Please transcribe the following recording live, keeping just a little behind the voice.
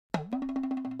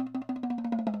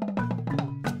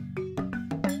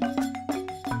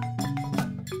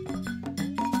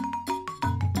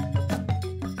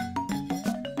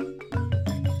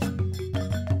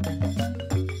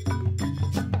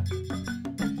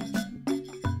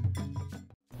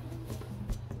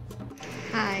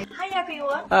Hi. Hi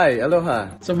everyone. Hi,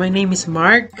 aloha. So my name is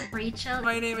Mark. Rachel.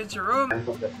 My name is Jerome. I'm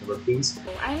from the Philippines.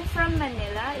 I'm from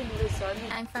Manila in Luzon.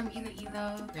 I'm from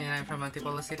Iloilo. And I'm from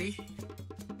Antipolo City.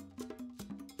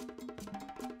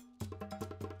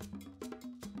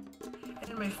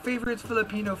 And my favorite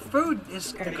Filipino food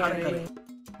is kare-kare.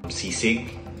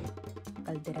 Sisig.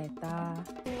 Caldereta.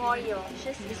 Ngoyo.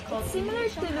 It's called similar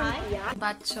to lumpia.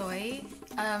 Bok choy,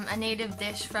 a native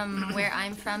dish from where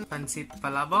I'm from. Pansit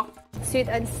palabok. Sweet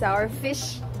and sour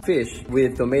fish. Fish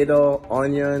with tomato,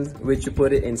 onions, which you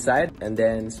put it inside and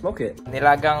then smoke it.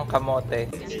 Nilagang kamote.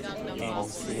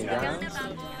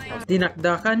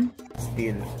 Dinakdakan.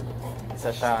 Still,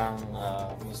 isa siyang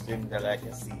Muslim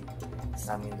delicacy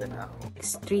sa Mindanao.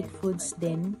 Street foods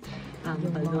din.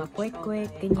 Yung mga kwek-kwek,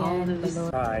 ganyan,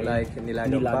 balot. Like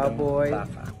nilagang baboy.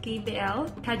 KBL,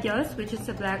 kadyos, which is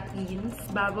the black beans,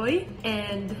 baboy,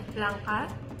 and langka,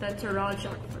 that's a raw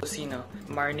jackfruit. Tocino,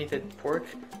 marinated pork,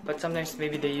 but sometimes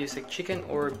maybe they use like chicken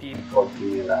or beef.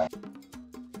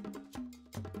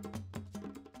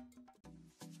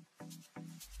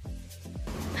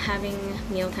 Having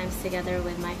meal times together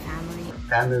with my family.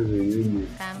 Family reunion.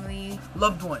 Family.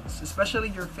 Loved ones, especially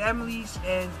your families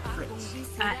and friends.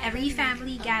 Every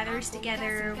family gathers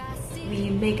together. We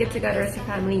make it together as a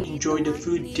family. Enjoy the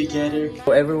food together.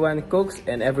 So everyone cooks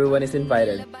and everyone is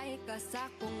invited.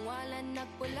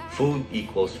 Food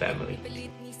equals family.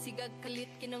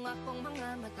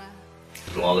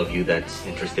 To all of you that's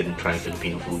interested in trying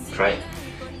Filipino food, try it.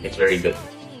 It's very good.